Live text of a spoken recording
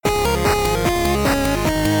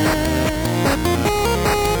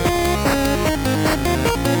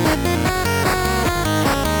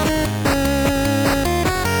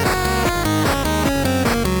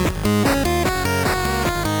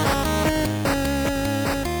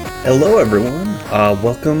Hello, everyone.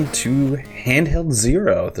 Welcome to Handheld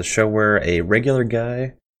Zero, the show where a regular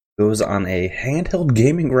guy goes on a handheld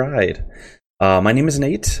gaming ride. My name is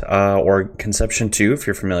Nate, or Conception2, if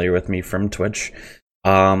you're familiar with me from Twitch.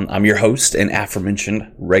 I'm your host and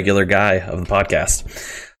aforementioned regular guy of the podcast.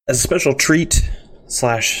 As a special treat /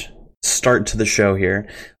 start to the show here,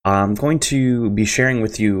 I'm going to be sharing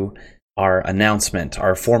with you our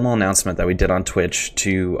formal announcement that we did on Twitch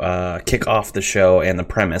to kick off the show and the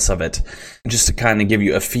premise of it, just to kind of give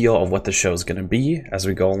you a feel of what the show is going to be as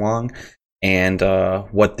we go along, and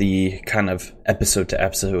what the kind of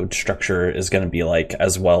episode-to-episode structure is going to be like,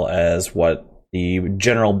 as well as what the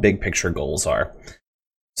general big picture goals are.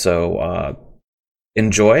 So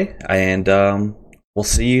enjoy, and we'll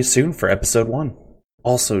see you soon for episode 1.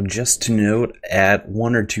 Also, just to note, at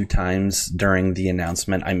one or two times during the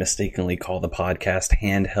announcement, I mistakenly called the podcast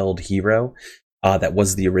Handheld Hero. That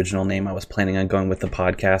was the original name I was planning on going with the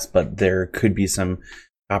podcast, but there could be some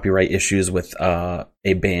copyright issues with a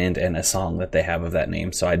band and a song that they have of that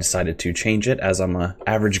name, so I decided to change it, as I'm an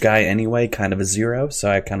average guy anyway, kind of a zero, so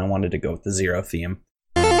I kind of wanted to go with the zero theme.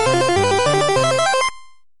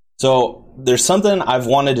 So, there's something I've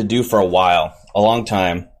wanted to do for a while, a long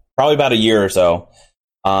time, probably about a year or so.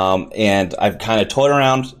 And I've kind of toyed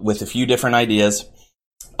around with a few different ideas.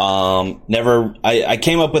 I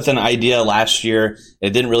came up with an idea last year.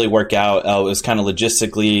 It didn't really work out. It was kind of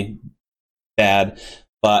logistically bad,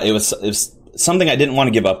 but it was something I didn't want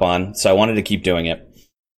to give up on, so I wanted to keep doing it.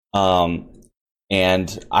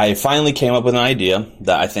 And I finally came up with an idea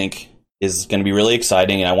that I think is going to be really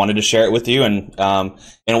exciting, and I wanted to share it with you, and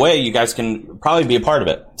in a way, you guys can probably be a part of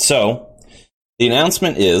it. So, the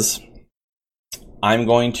announcement is, I'm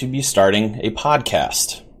going to be starting a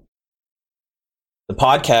podcast. The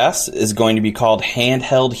podcast is going to be called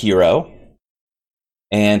Handheld Hero.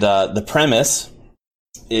 And the premise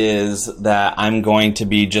is that I'm going to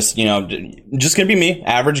be just going to be me,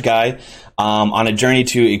 average guy, on a journey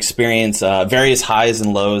to experience various highs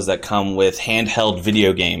and lows that come with handheld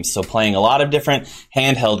video games. So playing a lot of different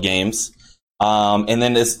handheld games. And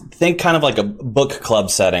then think kind of like a book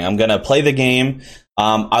club setting. I'm going to play the game.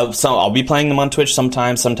 I'll be playing them on Twitch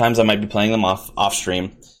sometimes. Sometimes I might be playing them off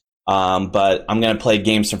stream. But I'm going to play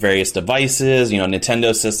games from various devices,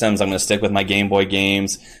 Nintendo systems. I'm going to stick with my Game Boy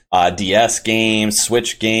games, DS games,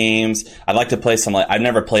 Switch games. I'd like to play some, I've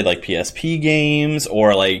never played PSP games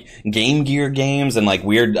or Game Gear games and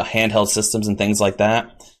weird handheld systems and things like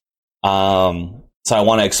that. So I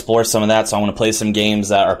want to explore some of that. So I want to play some games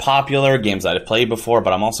that are popular, games that I've played before,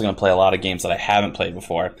 but I'm also going to play a lot of games that I haven't played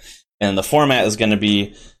before. And the format is going to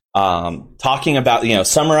be talking about,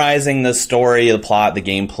 summarizing the story, the plot, the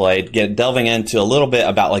gameplay, delving into a little bit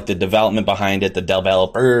about the development behind it, the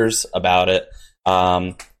developers about it,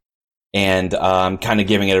 and kind of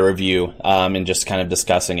giving it a review and just kind of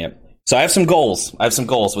discussing it. So I have some goals.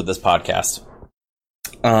 With this podcast.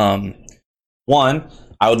 One,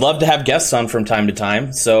 I would love to have guests on from time to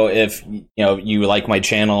time. So if you like my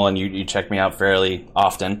channel and you check me out fairly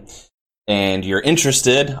often, and you're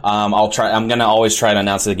interested, I'm going to always try to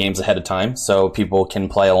announce the games ahead of time so people can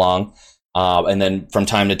play along. And then from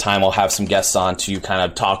time to time, I'll have some guests on to kind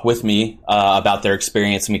of talk with me about their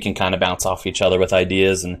experience, and we can kind of bounce off each other with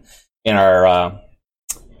ideas and in our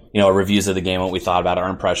reviews of the game, what we thought about, our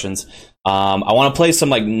impressions. I want to play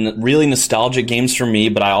some really nostalgic games for me,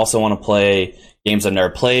 but I also want to play games I've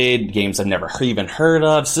never played, games I've never even heard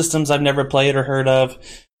of, systems I've never played or heard of.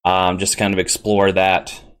 Just kind of explore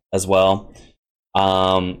that as well.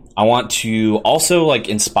 I want to also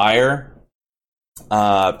inspire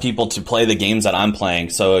people to play the games that I'm playing.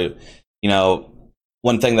 So,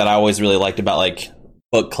 one thing that I always really liked about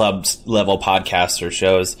book clubs level podcasts or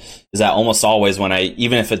shows is that almost always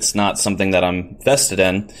even if it's not something that I'm vested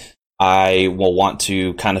in, I will want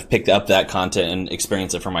to kind of pick up that content and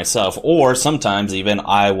experience it for myself. Or sometimes even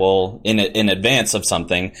I will, in advance of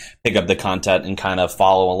something, pick up the content and kind of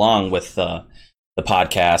follow along with the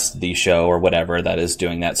podcast, the show, or whatever that is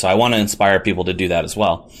doing that. So I want to inspire people to do that as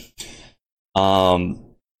well. I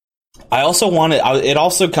also it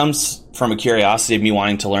also comes from a curiosity of me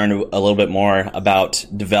wanting to learn a little bit more about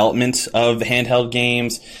development of handheld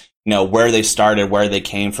games, where they started, where they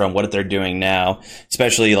came from, what they're doing now,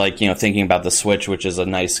 especially thinking about the Switch, which is a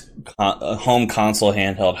nice home console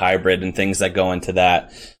handheld hybrid, and things that go into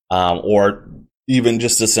that, or even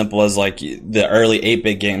just as simple as the early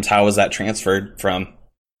 8-bit games. How was that transferred from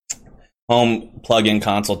home plug-in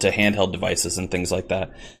console to handheld devices and things like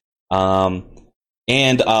that?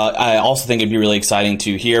 And I also think it'd be really exciting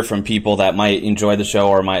to hear from people that might enjoy the show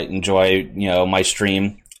or might enjoy, my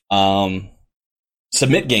stream.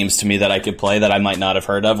 submit games to me that I could play that I might not have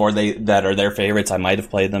heard of, or that are their favorites. I might have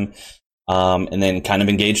played them, and then kind of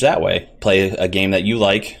engage that way. Play a game that you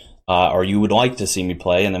like, or you would like to see me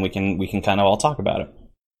play, and then we can kind of all talk about it.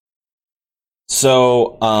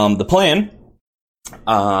 So the plan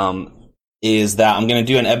is that I'm going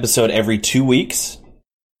to do an episode every 2 weeks,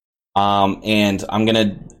 and I'm going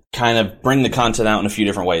to kind of bring the content out in a few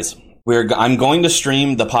different ways. I'm going to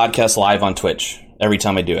stream the podcast live on Twitch every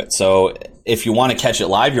time I do it. So if you want to catch it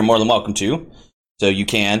live, you're more than welcome to. So you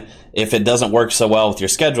can. If it doesn't work so well with your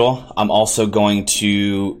schedule, I'm also going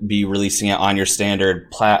to be releasing it on your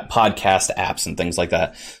standard podcast apps and things like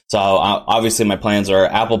that. So obviously my plans are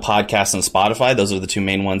Apple Podcasts and Spotify. Those are the two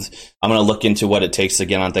main ones. I'm going to look into what it takes to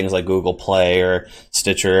get on things like Google Play or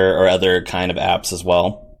Stitcher or other kind of apps as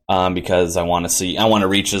well. Because I want to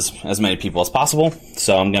reach as many people as possible.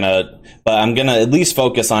 So I'm gonna at least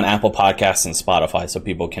focus on Apple Podcasts and Spotify so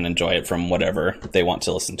people can enjoy it from whatever they want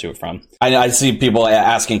to listen to it from. I see people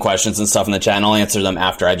asking questions and stuff in the chat, and I'll answer them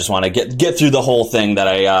after. I just want to get through the whole thing that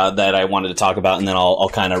I wanted to talk about, and then I'll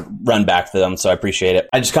kind of run back to them. So I appreciate it.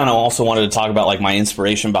 I just kind of also wanted to talk about like my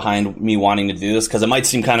inspiration behind me wanting to do this, because it might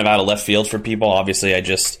seem kind of out of left field for people. Obviously,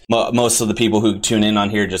 most of the people who tune in on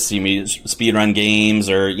here just see me speedrun games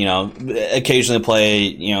or occasionally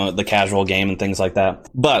play, the casual game and things like that.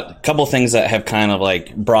 But a couple things that have kind of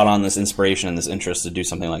like brought on this inspiration and this interest to do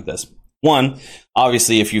something like this. One,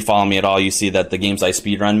 obviously, if you follow me at all, you see that the games I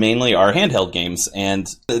speedrun mainly are handheld games. And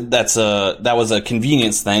that was a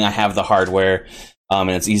convenience thing. I have the hardware, and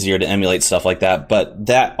it's easier to emulate stuff like that. But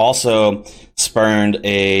that also spurned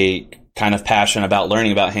a kind of passion about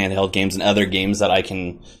learning about handheld games and other games that I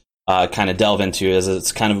can kind of delve into, as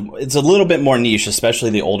it's a little bit more niche, especially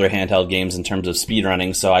the older handheld games in terms of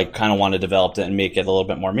speedrunning. So I kind of want to develop it and make it a little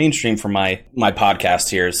bit more mainstream for my podcast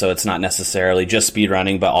here. So it's not necessarily just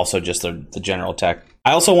speedrunning, but also just the general tech.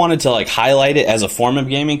 I also wanted to highlight it as a form of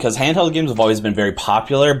gaming, because handheld games have always been very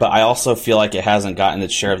popular, but I also feel like it hasn't gotten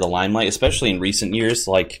its share of the limelight, especially in recent years.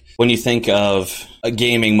 Like when you think of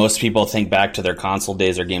gaming, most people think back to their console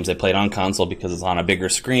days or games they played on console because it's on a bigger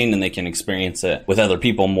screen and they can experience it with other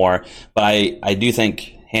people more. But I do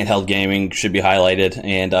think handheld gaming should be highlighted,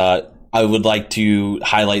 and I would like to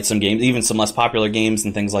highlight some games, even some less popular games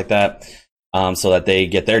and things like that, so that they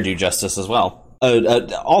get their due justice as well.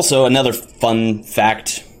 Also, another fun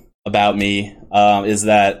fact about me is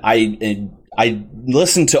that I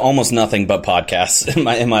listen to almost nothing but podcasts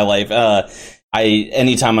in my life.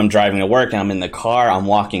 Anytime I'm driving to work, I'm in the car, I'm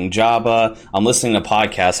walking Java, I'm listening to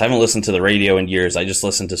podcasts. I haven't listened to the radio in years. I just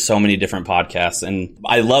listen to so many different podcasts, and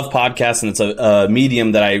I love podcasts, and it's a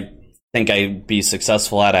medium that I think I'd be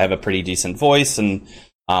successful at. I have a pretty decent voice, and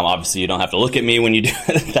obviously you don't have to look at me when you do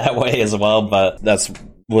it that way as well, but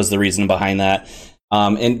was the reason behind that.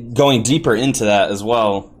 And going deeper into that as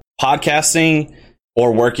well, podcasting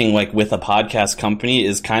or working with a podcast company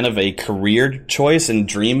is kind of a career choice and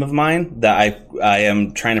dream of mine that I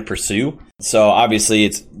am trying to pursue. So obviously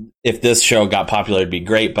if this show got popular, it'd be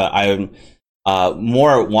great, but I'm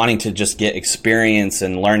more wanting to just get experience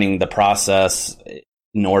and learning the process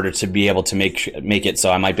in order to be able to make it so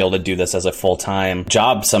I might be able to do this as a full-time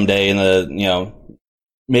job someday in the,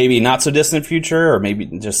 maybe not so distant future, or maybe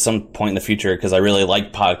just some point in the future, because I really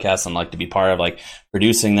like podcasts and like to be part of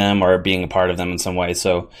producing them or being a part of them in some way.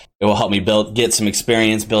 So it will help me get some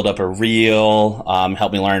experience, build up a reel,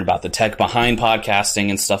 help me learn about the tech behind podcasting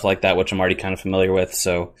and stuff like that, which I'm already kind of familiar with.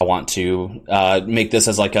 So I want to make this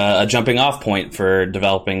as a jumping off point for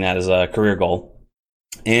developing that as a career goal.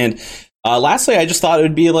 And lastly, I just thought it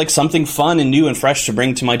would be something fun and new and fresh to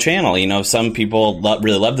bring to my channel. Some people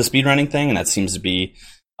really love the speedrunning thing, and that seems to be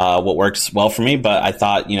what works well for me. But I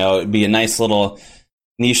thought, it'd be a nice little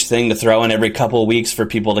niche thing to throw in every couple of weeks for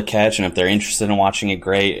people to catch, and if they're interested in watching it,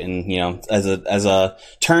 great. And as a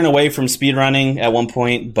turn away from speedrunning at one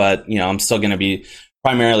point, but I'm still going to be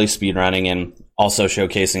primarily speedrunning and also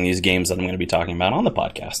showcasing these games that I'm going to be talking about on the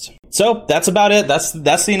podcast. So that's about it. That's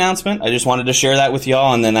the announcement. I just wanted to share that with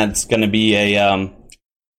y'all, and then that's going to be on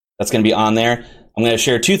there. I'm going to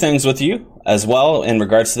share two things with you as well in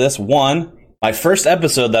regards to this. One, my first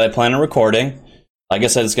episode that I plan on recording, like I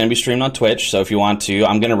said, it's going to be streamed on Twitch. So if you want to,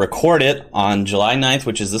 I'm going to record it on July 9th,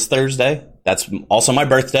 which is this Thursday. That's also my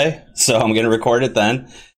birthday, so I'm going to record it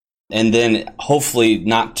then. And then hopefully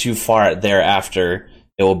not too far thereafter,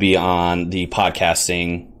 it will be on the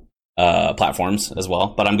podcasting platforms as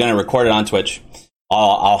well. But I'm going to record it on Twitch.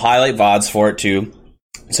 I'll highlight VODs for it too.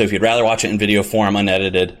 So if you'd rather watch it in video form,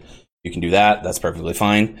 unedited, you can do that. That's perfectly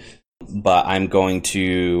fine. But I'm going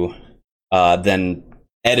to then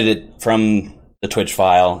edit it from the Twitch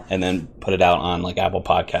file and then put it out on Apple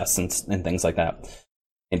Podcasts and things like that.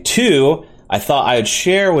 And 2, I thought I would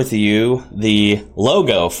share with you the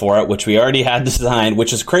logo for it, which we already had designed,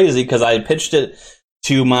 which is crazy because I pitched it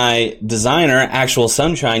to my designer, Actual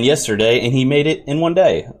Sunshine, yesterday, and he made it in one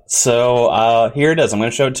day. So here it is. I'm going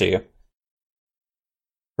to show it to you.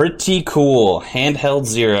 Pretty cool. Handheld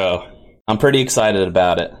Zero. I'm pretty excited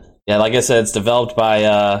about it. Yeah, like I said, it's developed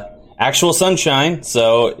by Actual Sunshine.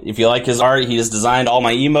 So if you like his art, he has designed all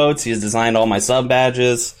my emotes. He has designed all my sub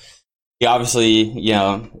badges. He obviously,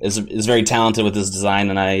 is very talented with his design,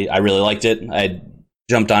 and I really liked it. I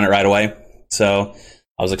jumped on it right away. So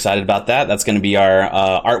I was excited about that. That's going to be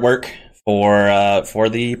our artwork for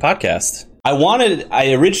the podcast.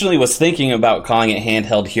 I originally was thinking about calling it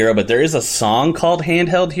Handheld Hero, but there is a song called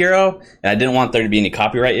Handheld Hero, and I didn't want there to be any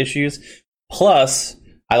copyright issues. Plus,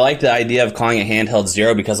 I like the idea of calling it Handheld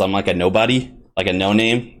Zero because I'm like a nobody, like a no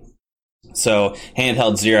name. So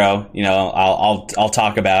Handheld Zero, I'll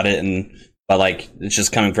talk about it, but like it's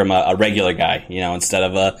just coming from a regular guy, instead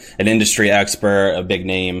of an industry expert, a big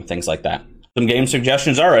name, things like that. Some game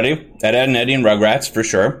suggestions already. Ed, Edd n Eddy and Rugrats for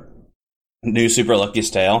sure. New Super Lucky's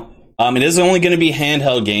Tale. It is only going to be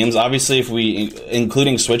handheld games. Obviously, if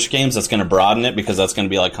including Switch games, that's going to broaden it because that's going to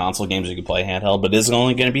be like console games you can play handheld, but it is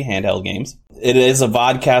only going to be handheld games. It is a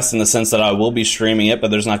vodcast in the sense that I will be streaming it, but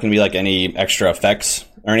there's not going to be like any extra effects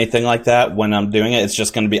or anything like that when I'm doing it. It's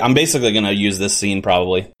just going to be, I'm basically going to use this scene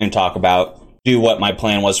probably and do what my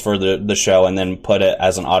plan was for the show and then put it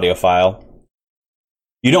as an audio file.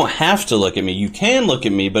 You don't have to look at me. You can look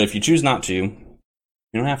at me, but if you choose not to, you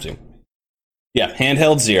don't have to. Yeah,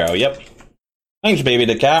 Handheld Zero. Yep. Thanks, baby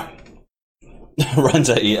the cat. Runs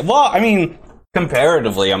at you. Well, I mean,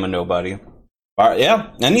 comparatively, I'm a nobody.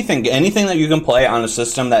 Yeah, anything that you can play on a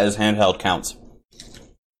system that is handheld counts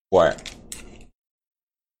for it.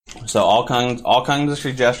 So all kinds of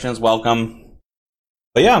suggestions, welcome.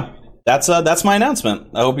 But yeah, that's my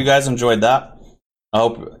announcement. I hope you guys enjoyed that. I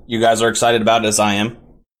hope you guys are excited about it as I am.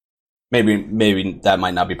 Maybe that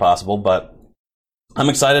might not be possible, but I'm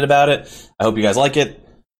excited about it. I hope you guys like it.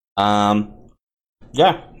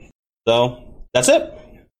 Yeah. So that's it.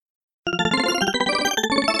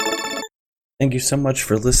 Thank you so much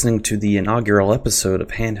for listening to the inaugural episode of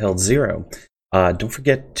Handheld Zero. Don't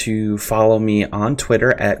forget to follow me on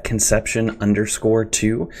Twitter at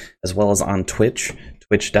Conception_2, as well as on Twitch,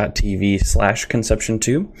 twitch.tv/Conception2.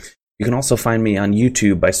 You can also find me on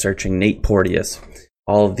YouTube by searching Nate Porteous.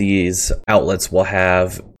 All of these outlets will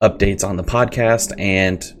have updates on the podcast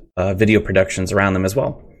and video productions around them as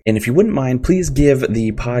well. And if you wouldn't mind, please give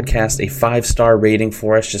the podcast a 5-star rating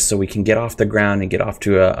for us just so we can get off the ground and get off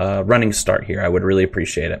to a running start here. I would really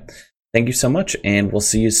appreciate it. Thank you so much, and we'll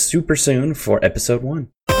see you super soon for episode 1.